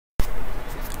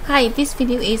Hi, this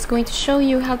video is going to show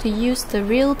you how to use the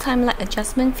real-time light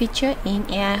adjustment feature in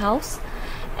AiHouse.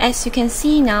 As you can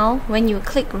see now, when you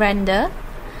click render,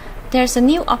 there's a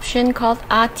new option called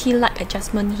RT light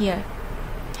adjustment here.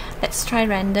 Let's try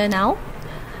render now.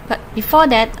 But before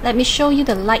that, let me show you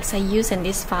the lights I use in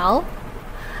this file.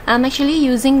 I'm actually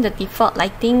using the default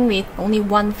lighting with only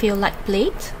one field light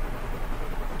plate.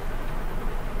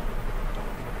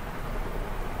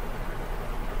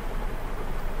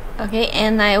 Okay,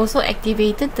 and I also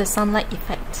activated the sunlight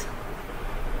effect.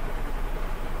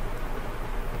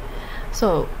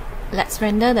 So let's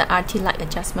render the RT light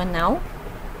adjustment now.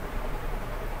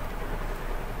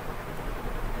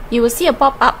 You will see a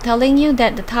pop-up telling you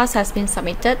that the task has been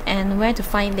submitted and where to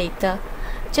find later.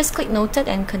 Just click noted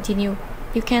and continue.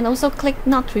 You can also click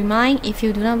not remind if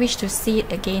you do not wish to see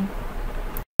it again.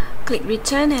 Click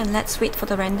return and let's wait for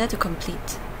the render to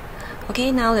complete.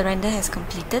 Okay, now the render has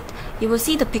completed. You will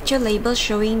see the picture label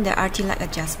showing the RT light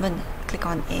adjustment. Click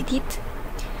on edit.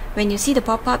 When you see the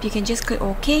pop-up, you can just click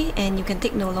OK and you can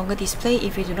tick no longer display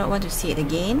if you do not want to see it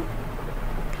again.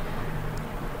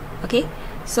 Okay,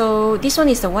 so this one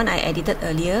is the one I edited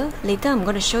earlier. Later I'm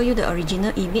going to show you the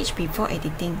original image before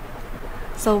editing.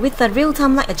 So with the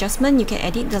real-time light adjustment, you can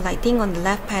edit the lighting on the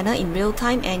left panel in real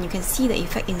time and you can see the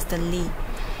effect instantly,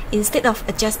 instead of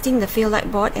adjusting the field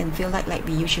light board and field light like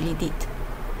we usually did.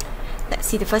 Let's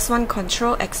see the first one,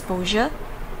 control exposure.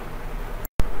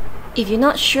 If you're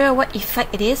not sure what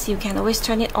effect it is, you can always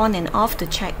turn it on and off to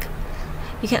check.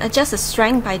 You can adjust the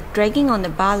strength by dragging on the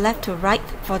bar left to right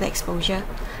for the exposure.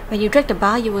 When you drag the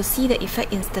bar, you will see the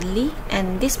effect instantly,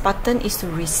 and this button is to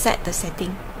reset the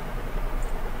setting.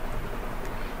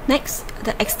 Next,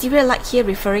 the exterior light here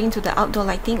referring to the outdoor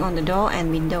lighting on the door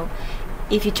and window.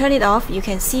 If you turn it off, you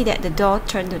can see that the door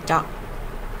turned to dark.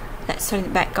 Let's turn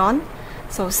it back on.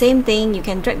 So same thing, you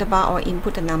can drag the bar or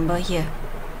input a number here.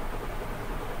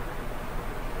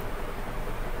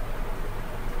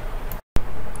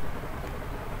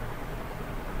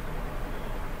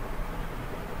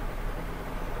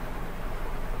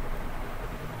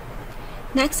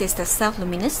 Next is the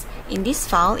self-luminous. In this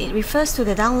file, it refers to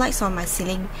the downlights on my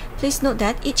ceiling. Please note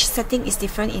that each setting is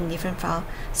different in different files,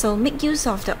 so make use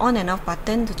of the on and off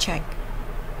button to check.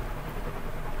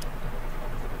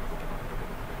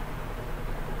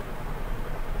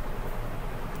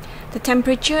 The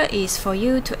temperature is for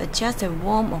you to adjust the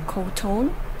warm or cold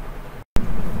tone.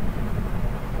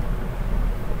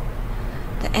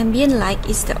 The ambient light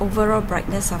is the overall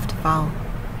brightness of the file.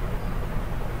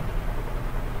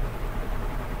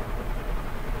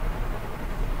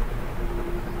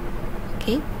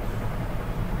 Okay,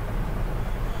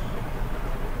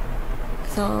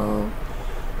 so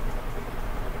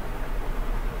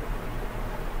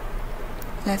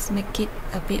let's make it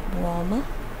a bit warmer.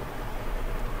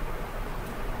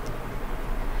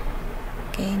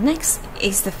 Okay, next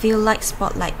is the field light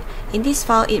spotlight. In this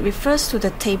file, it refers to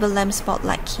the table lamp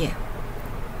spotlight here.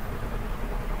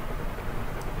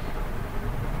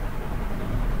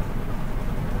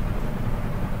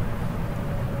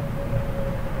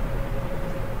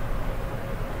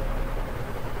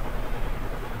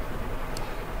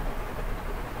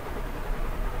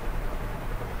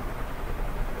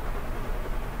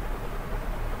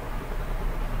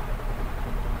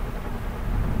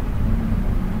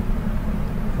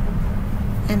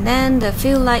 And then the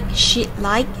field light sheet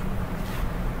light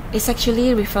is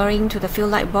actually referring to the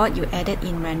field light board you added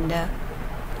in render.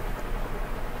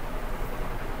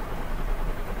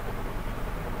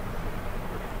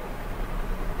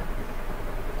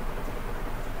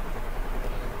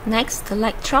 Next, the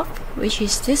light trough, which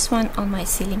is this one on my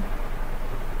ceiling.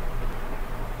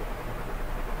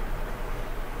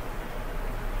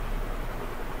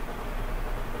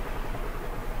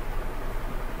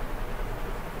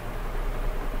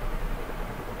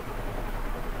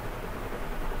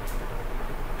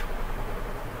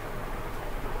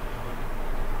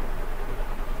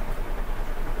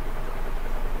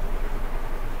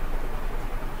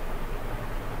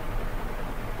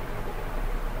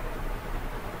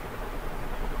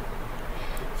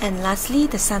 And lastly,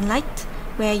 the sunlight,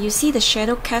 where you see the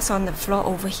shadow cast on the floor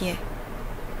over here.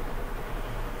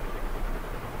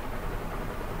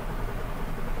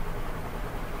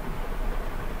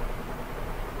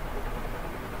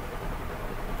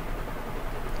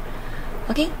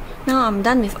 Okay, now I'm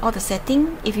done with all the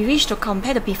settings. If you wish to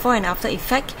compare the before and after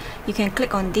effect, you can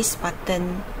click on this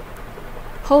button.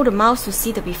 Hold the mouse to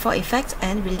see the before effect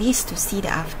and release to see the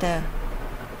after.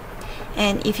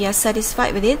 And if you are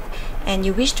satisfied with it and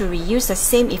you wish to reuse the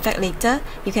same effect later,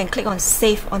 you can click on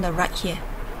Save on the right here.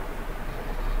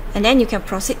 And then you can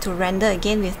proceed to render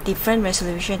again with different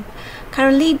resolution.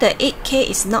 Currently the 8K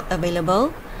is not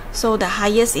available, so the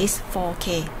highest is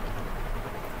 4K.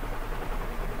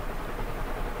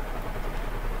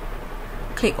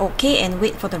 Click OK and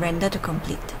wait for the render to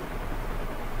complete.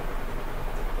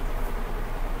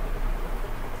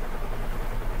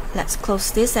 Let's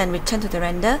close this and return to the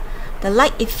render. The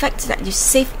light effect that you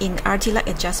save in RT Light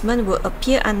Adjustment will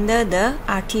appear under the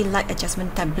RT Light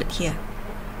Adjustment template here.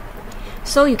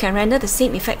 So you can render the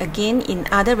same effect again in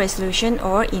other resolution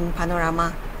or in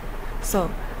panorama.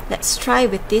 So let's try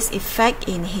with this effect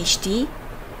in HD.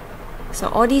 So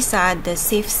all these are the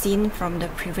saved scene from the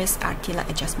previous RT Light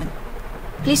Adjustment.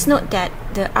 Please note that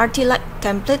the RT Light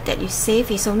template that you save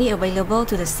is only available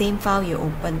to the same file you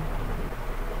open.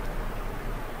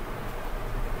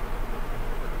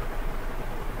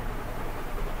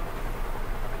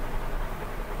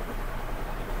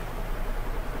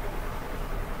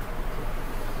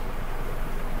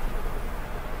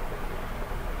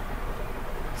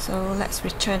 So let's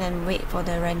return and wait for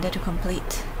the render to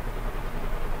complete.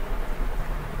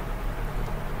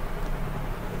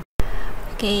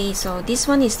 Okay, so this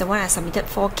one is the one I submitted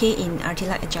 4K in RT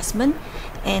Light Adjustment,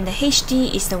 and the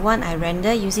HD is the one I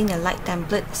render using the light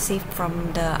template saved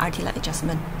from the RT Light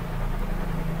Adjustment.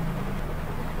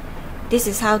 This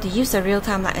is how to use the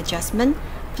real-time light adjustment.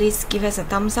 Please give us a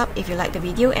thumbs up if you like the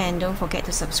video and don't forget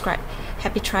to subscribe.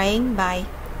 Happy trying, bye!